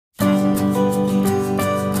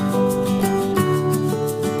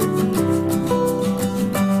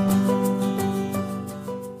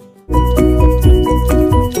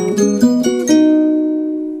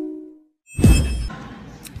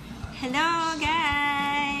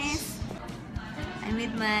guys! I'm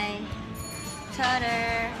with my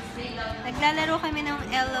daughter. Naglalaro kami ng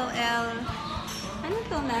LOL. Ano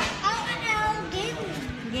to na? LOL game.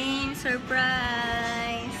 Game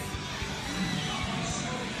surprise.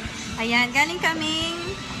 Ayan, galing kaming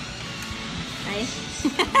ay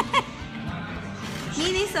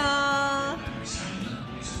Miniso.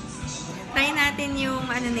 Try natin yung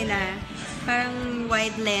ano nila, parang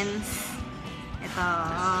wide lens. Ito.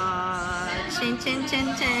 Chin, chin, chin,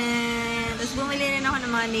 chin. Tapos bumili rin ako ng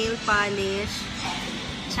mga nail polish.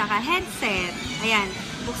 Tsaka headset. Ayan.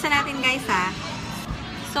 Buksan natin guys ha.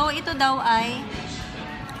 So, ito daw ay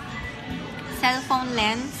cellphone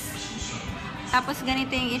lens. Tapos,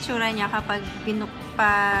 ganito yung itsura niya kapag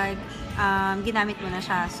ginamit mo na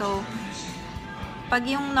siya. So, pag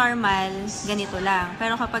yung normal, ganito lang.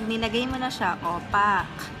 Pero kapag nilagay mo na siya,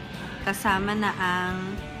 opaque. Kasama na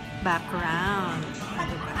ang background.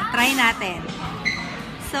 Try natin.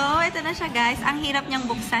 So, ito na siya guys. Ang hirap niyang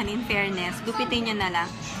buksan in fairness. Gupitin niyo na lang.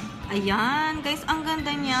 Ayan, guys. Ang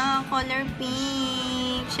ganda niya. Color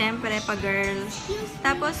pink. Siyempre, pa girl.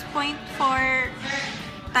 Tapos, 0.4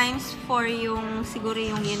 times 4 yung, siguro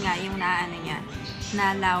yung yun nga, yung naano niya.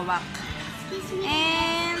 Nalawak.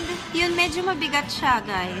 And, yun, medyo mabigat siya,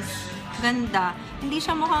 guys. Ganda. Hindi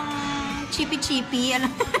siya mukhang chippy-chippy.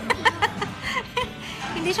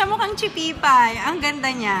 Hindi siya mukhang chipipay. Ang ganda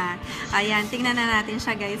niya. Ayan, tingnan na natin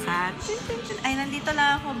siya, guys, ha. Ay, nandito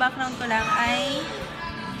lang ako. Background ko lang ay,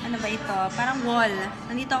 ano ba ito? Parang wall.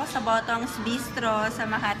 Nandito ako sa Botong's Bistro sa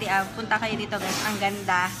Makati Ave. Punta kayo dito, guys. Ang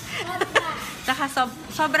ganda. Tsaka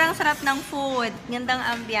sobrang sarap ng food. Gandang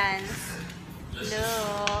ambience.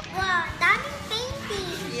 Look. Wow, daming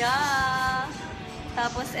painting. Yeah.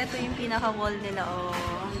 Tapos, ito yung pinaka-wall nila. Oh,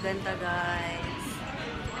 ang ganda, guys.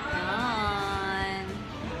 Ayan.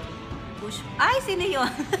 Push. Ay, sino yun?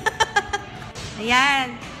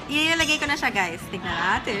 Ayan. Ilalagay ko na siya, guys. Tignan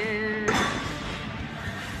natin.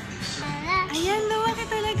 Ayan, lumaki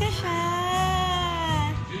talaga siya.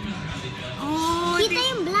 Oh, Kita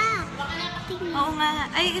yung black. Oo nga.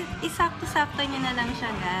 Ay, isakto-sakto niya na lang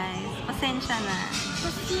siya, guys. Pasensya na.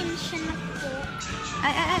 Pasensya na po.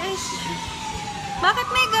 Ay. Bakit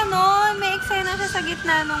may ganon? May eksena siya sa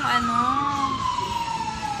gitna nung ano.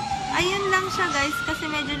 Ayun lang siya, guys.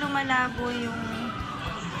 Kasi medyo lumalabo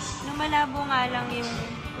nga lang yung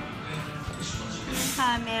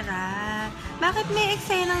camera. Bakit may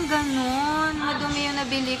eksenang ganon? Madumi yung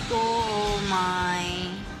nabili ko. Oh my.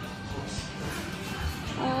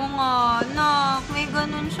 Oo nga, nak. May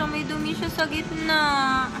ganun siya. May dumi siya sa gitna.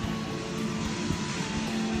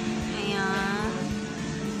 Ayan.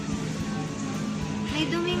 May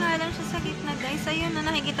dumi nga lang siya sa gitna, guys. Ayun na,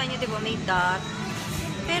 nakikita nyo, diba? May dot.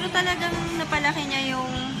 Pero talagang napalaki niya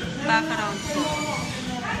yung background ko.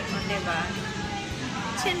 O, diba?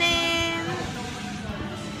 Chinen!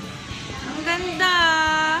 Ang ganda!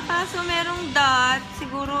 Kaso merong dot.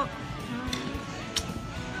 Siguro,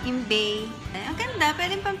 imbay. Ang ganda.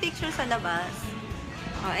 Pwede pang picture sa labas.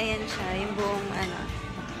 O, ayan siya. Yung buong,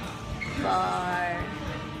 bar.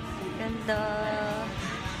 Ang ganda.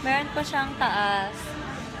 Meron pa siyang taas.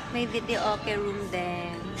 May videoke room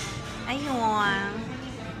din. Ayun.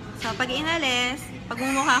 So, pag inalis, pag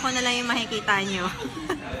mumukha ko na lang yung makikita nyo.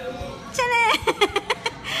 Tiyane!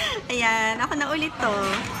 Ayan. Ako na ulit to.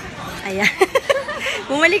 Ayan.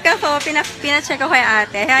 Bumalik ako. Pina-check ako kay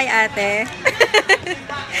ate. Hi, ate.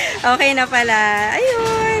 Okay na pala.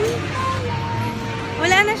 Ayun.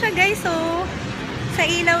 Wala na siya, guys. So, sa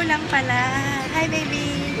ilaw lang pala. Hi,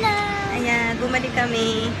 baby. Hello. Ayan. Bumalik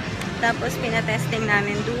kami. Tapos, pinatesting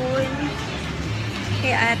namin dun.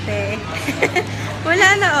 Kay ate. Wala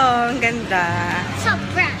na, oh. Ang ganda.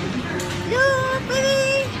 Sobra. Look,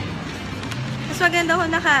 baby. Mas maganda ko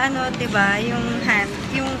diba? Yung hand.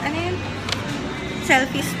 Yung, ano yun?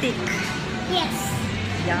 Selfie stick. Yes.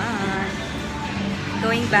 Yan.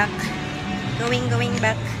 Going back. Going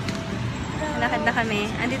back. Lakad na kami.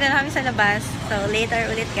 Andito na kami sa labas. So, later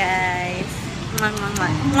ulit, guys.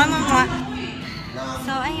 Mwah.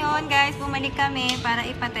 So, ayun, guys. Bumalik kami para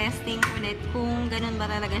ipatesting ulit kung ganun ba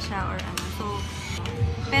talaga siya or ano. So,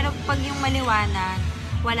 pero pag yung maliwanag,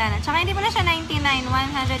 wala na. Tsaka hindi pa na siya 99,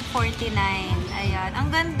 149. Ayan. Ang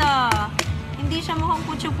ganda. Hindi siya mukhang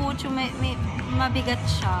putyo-putyo. May mabigat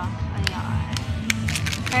siya. Ayan.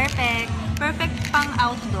 Perfect. Perfect pang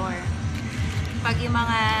outdoor. Pag yung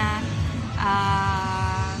mga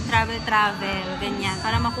travel, ganyan.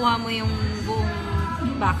 Para makuha mo yung buong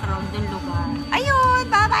background ng lugar. Ayun!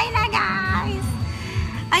 Bye-bye na, guys!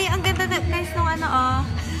 Ay, ang ganda, guys, nung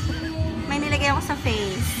may nilagay ako sa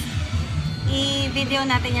face. I-video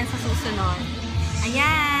natin yan sa susunod.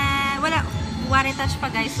 Ayan! wari touch pa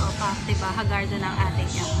guys, opak, diba? Hagardo ng ating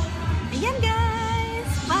yan. Ayan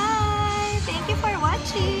guys! Bye! Thank you for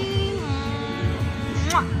watching!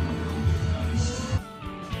 Mwah!